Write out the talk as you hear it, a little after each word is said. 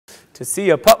to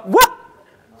see a pup. What?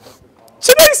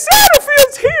 Today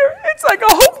Satterfield's here. It's like a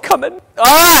homecoming. All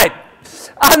right.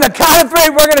 On the count of three,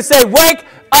 we're going to say, wake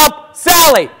up,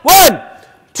 Sally. 1,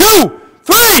 2,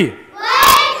 3. Wake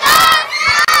up,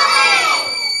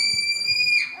 Sally!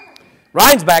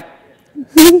 Ryan's back.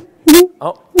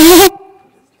 Oh.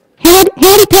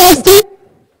 Howdy, Pastor.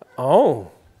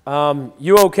 Oh.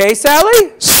 You okay,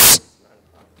 Sally? Shh.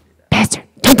 Pastor,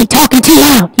 don't be talking too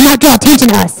loud. You might draw attention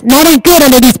to us, and that ain't good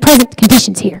under these present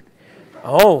conditions here.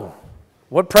 Oh.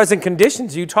 What present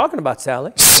conditions are you talking about,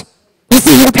 Sally? Shh.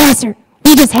 Listen here, Pastor.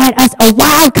 We just had us a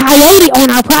wild coyote on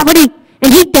our property,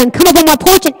 and he done come up on my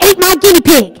porch and ate my guinea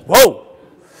pig. Whoa.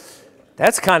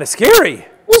 That's kind of scary.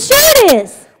 Well, sure it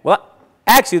is. Well,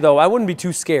 actually, though, I wouldn't be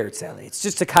too scared, Sally. It's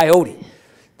just a coyote.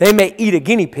 They may eat a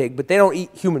guinea pig, but they don't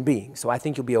eat human beings, so I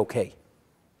think you'll be okay.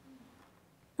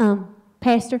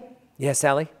 Pastor, Yeah,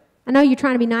 Sally? I know you're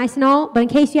trying to be nice and all, but in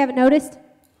case you haven't noticed,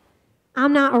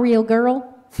 I'm not a real girl.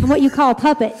 I'm what you call a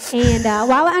puppet. And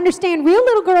while I understand real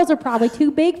little girls are probably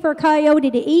too big for a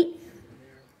coyote to eat,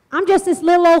 I'm just this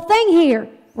little old thing here,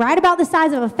 right about the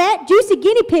size of a fat, juicy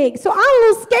guinea pig. So I'm a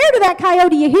little scared of that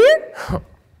coyote, you hear? All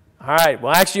right,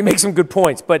 well, actually, you make some good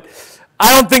points, but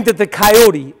I don't think that the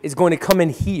coyote is going to come in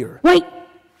here. Wait.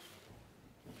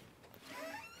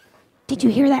 Did you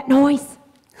hear that noise?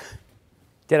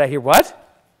 Did I hear what?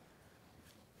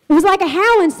 It was like a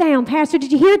howling sound, Pastor.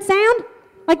 Did you hear it sound?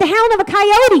 Like the howling of a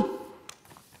coyote.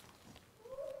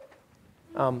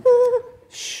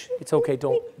 Shh, it's okay.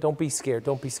 Don't be scared.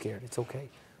 Don't be scared. It's okay.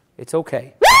 It's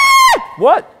okay. Ah!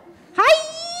 What? Hi!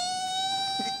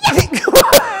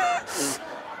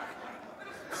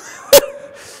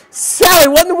 Sally,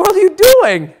 what in the world are you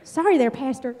doing? Sorry there,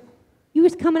 Pastor. You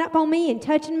was coming up on me and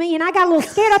touching me, and I got a little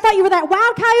scared. I thought you were that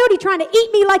wild coyote trying to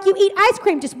eat me like you eat ice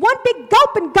cream. Just one big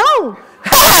gulp and gone.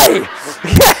 Hey!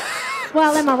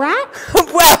 Well, am I right?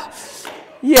 Well,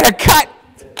 yeah, cut.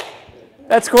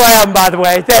 That's Graham, by the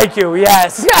way. Thank you,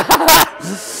 yes.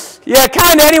 Yeah,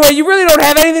 kind of. Anyway, you really don't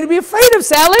have anything to be afraid of,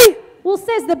 Sally. Well,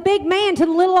 says the big man to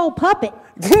the little old puppet.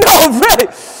 No, really.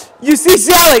 You see,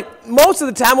 Sally, most of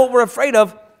the time what we're afraid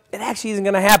of, it actually isn't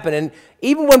going to happen. And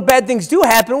even when bad things do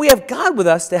happen, we have God with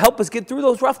us to help us get through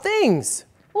those rough things.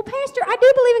 Well, Pastor, I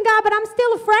do believe in God, but I'm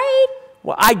still afraid.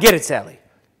 Well, I get it, Sally.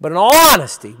 But in all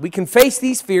honesty, we can face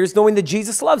these fears knowing that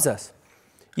Jesus loves us.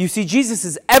 You see, Jesus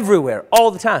is everywhere,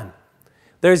 all the time.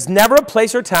 There's never a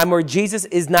place or time where Jesus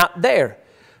is not there.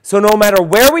 So no matter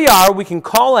where we are, we can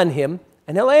call on him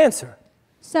and he'll answer.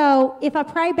 So if I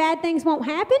pray bad things won't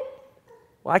happen?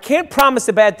 Well, I can't promise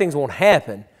that bad things won't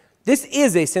happen. This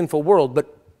is a sinful world,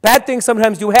 but bad things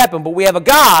sometimes do happen. But we have a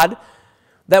God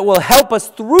that will help us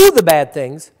through the bad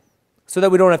things so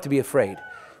that we don't have to be afraid.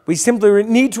 We simply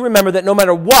need to remember that no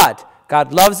matter what,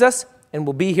 God loves us and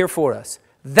will be here for us.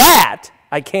 That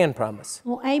I can promise.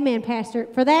 Well, amen, Pastor.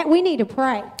 For that, we need to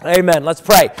pray. Amen. Let's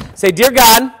pray. Say, Dear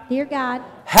God, Dear God,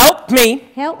 help me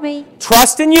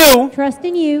trust in you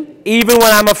even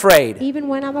when I'm afraid. Even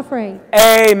when I'm afraid.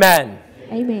 Amen.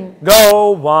 Amen.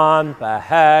 Go on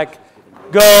back.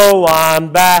 Go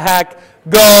on back.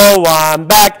 Go on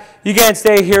back. You can't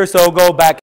stay here, so go back.